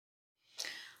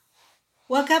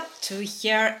Welcome to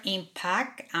Here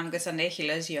Impact. I'm Gusande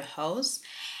Hilos, your host,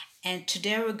 and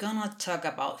today we're gonna talk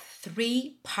about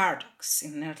three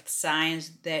paradoxes in earth science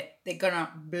that they're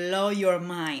gonna blow your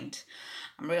mind.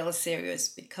 I'm really serious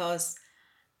because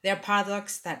they're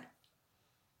paradoxes that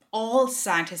all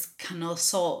scientists cannot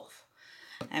solve,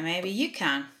 and maybe you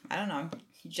can. I don't know.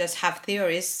 You just have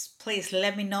theories. Please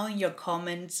let me know in your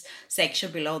comments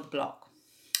section below the blog.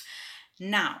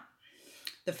 Now,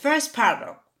 the first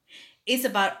paradox is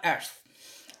about Earth.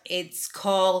 It's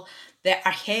called the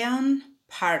Archean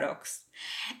paradox,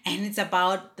 and it's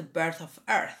about the birth of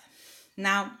Earth.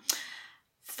 Now,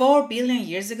 4 billion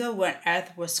years ago, when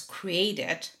Earth was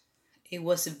created, it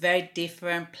was a very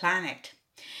different planet.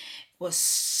 It was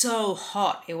so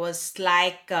hot. It was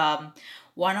like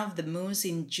one of the moons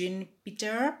in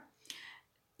Jupiter.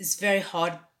 It's very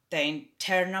hot, the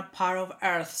internal part of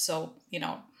Earth. So,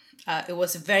 it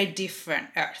was a very different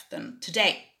Earth than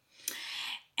today.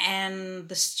 And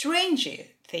the strange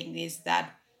thing is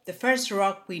that the first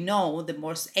rock we know, the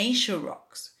most ancient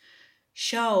rocks,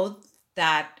 showed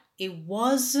that it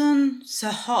wasn't so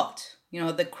hot.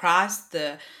 The crust,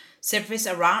 the surface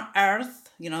around Earth,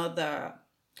 the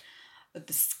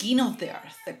skin of the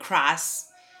Earth, the crust,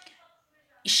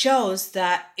 shows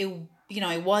that it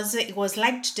was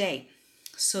like today.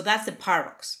 So that's the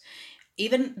paradox.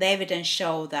 Even the evidence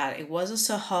showed that it wasn't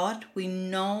so hot. We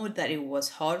know that it was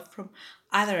hot from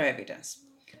other evidence.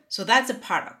 So that's a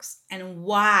paradox. And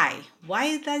why?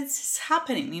 Why that's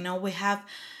happening? We have,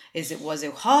 was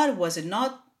it hot? Was it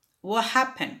not? What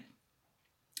happened?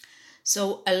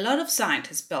 So a lot of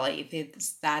scientists believe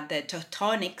it's that the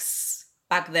tectonics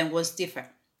back then was different.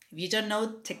 If you don't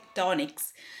know,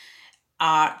 tectonics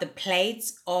are the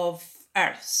plates of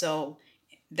Earth. So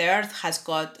the Earth has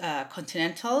got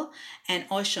continental and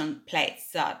ocean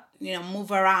plates that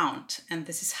move around, and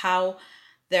this is how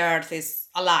the Earth is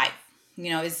alive.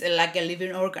 It's like a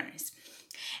living organism.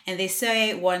 And they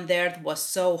say when the Earth was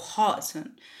so hot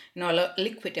and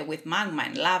liquid with magma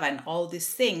and lava and all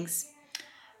these things,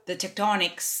 the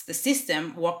tectonics, the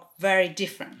system worked very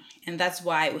different, and that's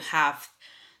why we have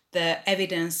the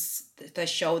evidence that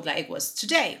showed like it was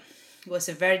today. It was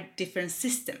a very different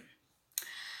system.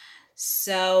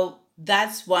 So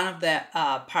that's one of the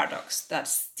paradox that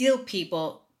still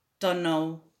people don't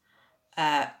know,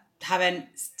 haven't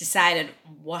decided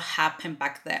what happened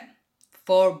back then,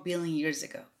 4 billion years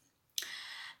ago.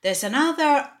 There's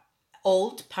another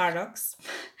old paradox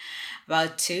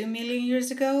about 2 million years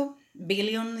ago,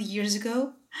 billion years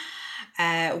ago,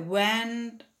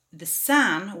 when the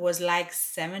sun was like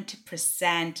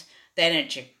 70% the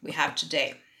energy we have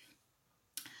today.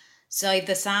 So if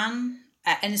the sun,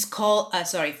 and it's called,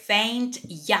 faint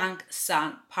young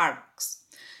sun paradox.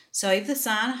 So if the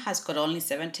sun has got only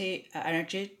 70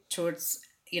 energy towards,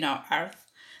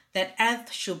 Earth, then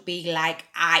Earth should be like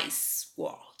ice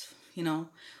world,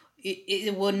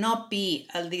 it will not be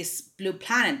this blue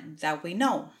planet that we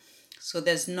know. So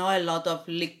there's not a lot of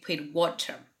liquid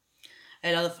water.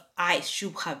 A lot of ice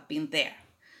should have been there.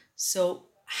 So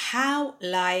how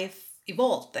life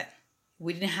evolved then?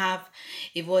 We didn't have,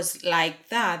 it was like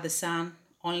that, the sun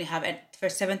only have for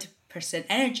 70%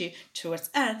 energy towards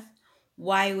Earth.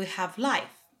 Why we have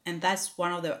life? And that's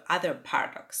one of the other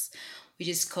paradox, which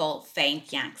is called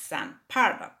faint young sun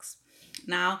paradox.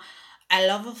 Now, a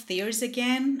lot of theories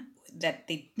again that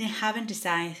they haven't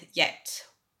decided yet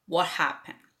what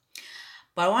happened.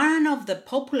 But one of the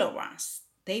popular ones,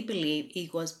 they believe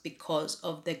it was because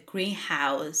of the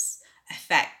greenhouse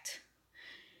effect.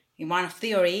 In one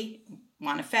theory,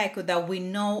 one effect that we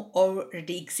know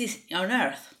already exists on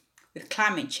Earth with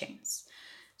climate change.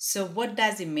 So what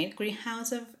does it mean,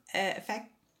 greenhouse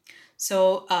effect?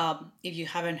 So if you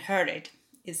haven't heard it,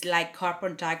 it's like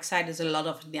carbon dioxide is a lot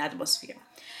of in the atmosphere.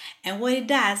 And what it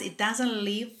does, it doesn't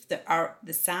leave the Earth,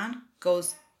 the sun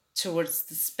goes towards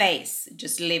the space,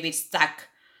 just leave it stuck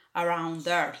around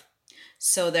the Earth.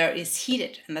 So there is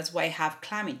heated, and that's why you have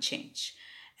climate change.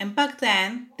 And back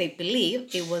then, they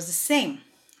believed it was the same.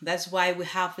 That's why we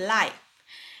have life.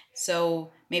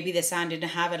 So maybe the sun didn't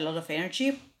have a lot of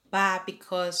energy, but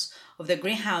because of the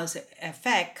greenhouse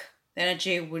effect, the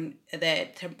energy, the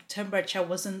temperature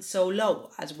wasn't so low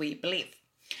as we believe.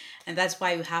 And that's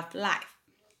why we have life.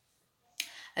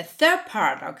 A third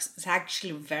paradox is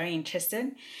actually very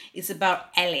interesting. It's about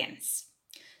aliens.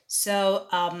 So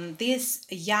this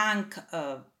young,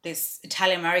 this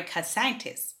Italian-American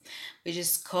scientist, which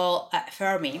is called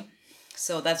Fermi,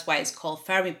 so that's why it's called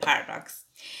Fermi paradox.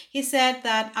 He said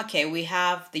that, okay, we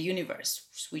have the universe,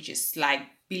 which is like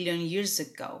billion years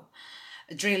ago,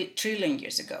 trillion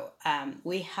years ago.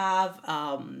 We have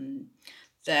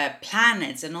the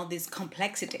planets and all this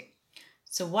complexity.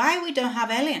 So why we don't have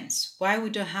aliens? Why we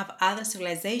don't have other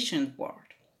civilizations world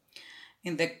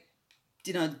in the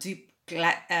deep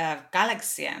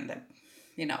galaxy and the,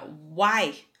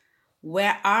 why?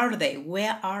 Where are they?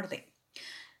 Where are they?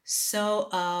 So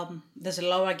there's a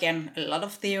lot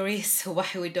of theories why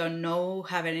we don't know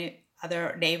have any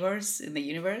other neighbors in the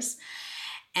universe.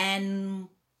 And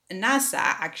NASA,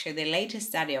 actually, the latest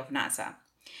study of NASA,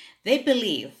 they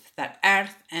believe that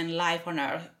Earth and life on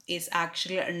Earth is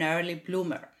actually an early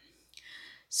bloomer.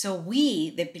 So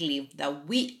they believe that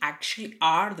we actually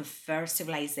are the first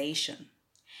civilization.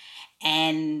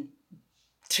 And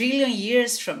trillion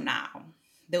years from now,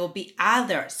 there will be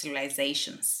other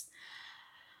civilizations.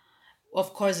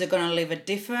 Of course, they're going to live a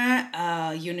different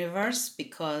universe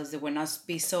because they will not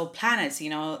be so planets.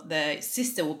 The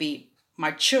system will be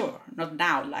mature, not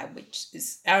now, like which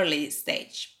is early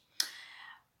stage.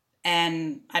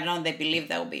 And I don't know, they believe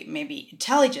there will be maybe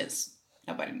intelligence.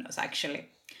 Nobody knows actually.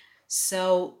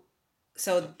 So,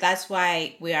 so that's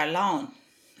why we are alone,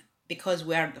 because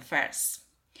we are the first.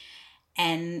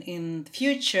 And in the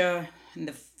future, in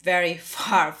the very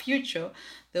far future,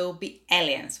 there will be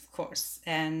aliens, of course,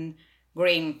 and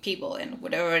green people, and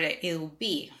whatever it will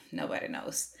be, nobody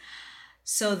knows.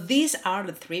 So these are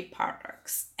the three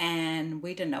paradoxes, and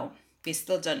we don't know. We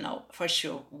still don't know for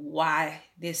sure why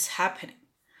this is happening.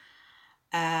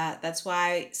 That's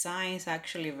why science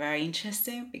actually very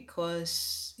interesting,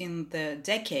 because in the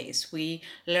decades we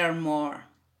learn more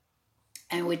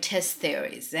and we test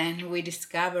theories and we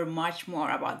discover much more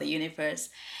about the universe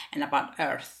and about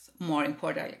Earth, more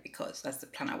importantly, because that's the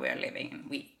planet we are living and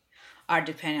we are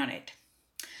depending on it.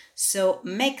 So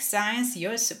make science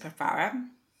your superpower,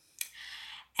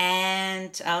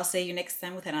 and I'll see you next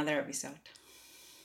time with another episode.